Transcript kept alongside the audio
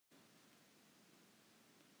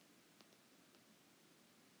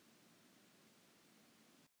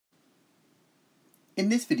In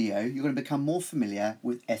this video, you're going to become more familiar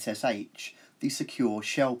with SSH, the Secure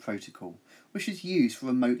Shell Protocol, which is used for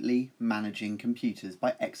remotely managing computers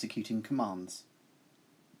by executing commands.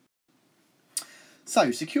 So,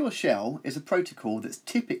 Secure Shell is a protocol that's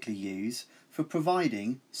typically used for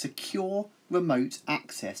providing secure remote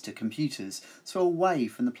access to computers, so away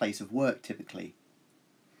from the place of work typically.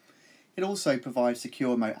 It also provides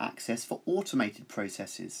secure remote access for automated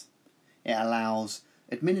processes. It allows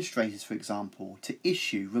administrators, for example, to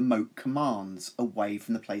issue remote commands away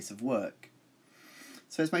from the place of work.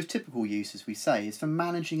 So its most typical use, as we say, is for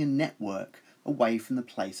managing a network away from the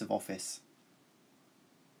place of office.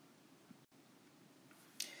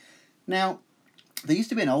 Now, there used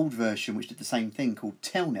to be an old version which did the same thing called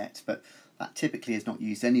Telnet, but that typically is not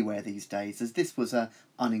used anywhere these days, as this was an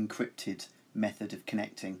unencrypted method of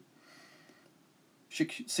connecting.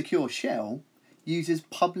 Secure Shell uses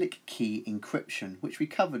public key encryption, which we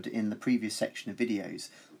covered in the previous section of videos,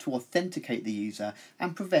 to authenticate the user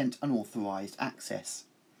and prevent unauthorized access.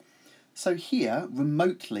 So here,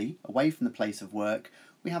 remotely, away from the place of work,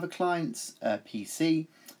 we have a client's PC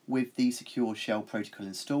with the Secure Shell protocol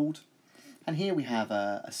installed. And here we have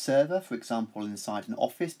a server, for example, inside an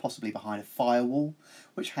office, possibly behind a firewall,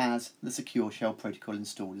 which has the Secure Shell protocol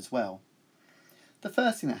installed as well. The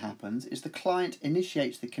first thing that happens is the client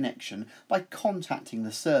initiates the connection by contacting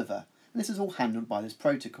the server, and this is all handled by this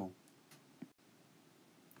protocol.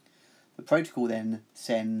 The protocol then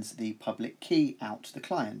sends the public key out to the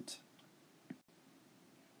client.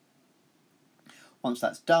 Once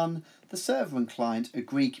that's done, the server and client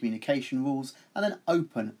agree communication rules and then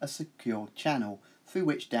open a secure channel through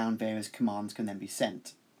which down various commands can then be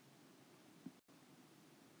sent.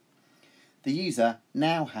 The user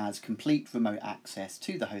now has complete remote access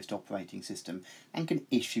to the host operating system and can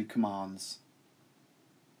issue commands.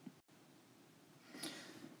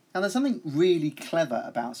 Now there's something really clever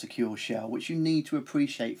about Secure Shell which you need to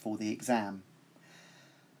appreciate for the exam.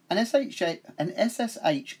 An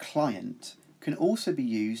SSH client can also be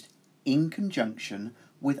used in conjunction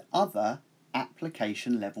with other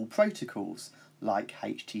application level protocols like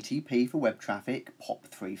HTTP for web traffic,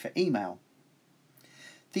 POP3 for email.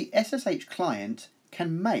 The SSH client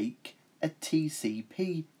can make a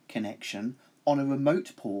TCP connection on a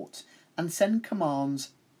remote port and send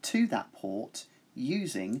commands to that port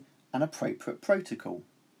using an appropriate protocol.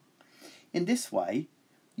 In this way,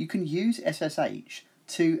 you can use SSH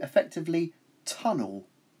to effectively tunnel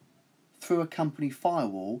through a company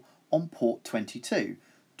firewall on port 22.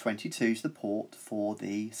 22 is the port for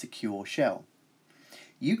the Secure Shell.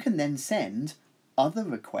 You can then send other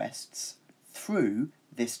requests through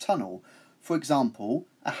this tunnel. For example,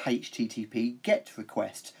 a HTTP GET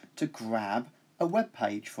request to grab a web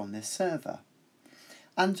page from this server.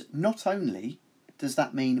 And not only does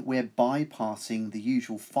that mean we're bypassing the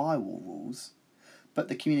usual firewall rules, but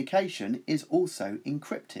the communication is also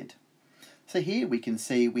encrypted. So here we can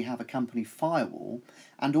see we have a company firewall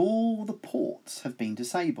and all the ports have been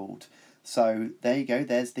disabled. So there you go,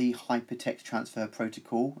 there's the Hypertext Transfer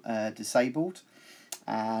Protocol disabled.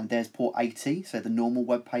 And there's port 80, so the normal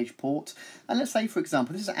web page port. And let's say, for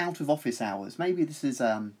example, this is out of office hours. Maybe this is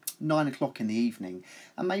 9 o'clock in the evening,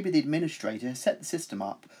 and maybe the administrator has set the system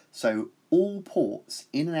up so all ports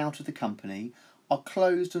in and out of the company are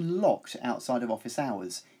closed and locked outside of office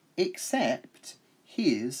hours, except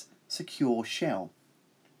his Secure Shell.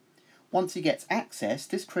 Once he gets access,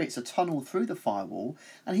 this creates a tunnel through the firewall,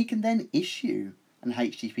 and he can then issue an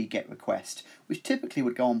HTTP GET request, which typically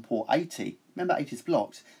would go on port 80. Remember, 80 is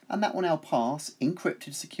blocked, and that will now pass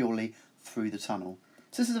encrypted securely through the tunnel.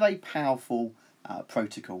 So this is a very powerful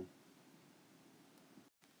protocol.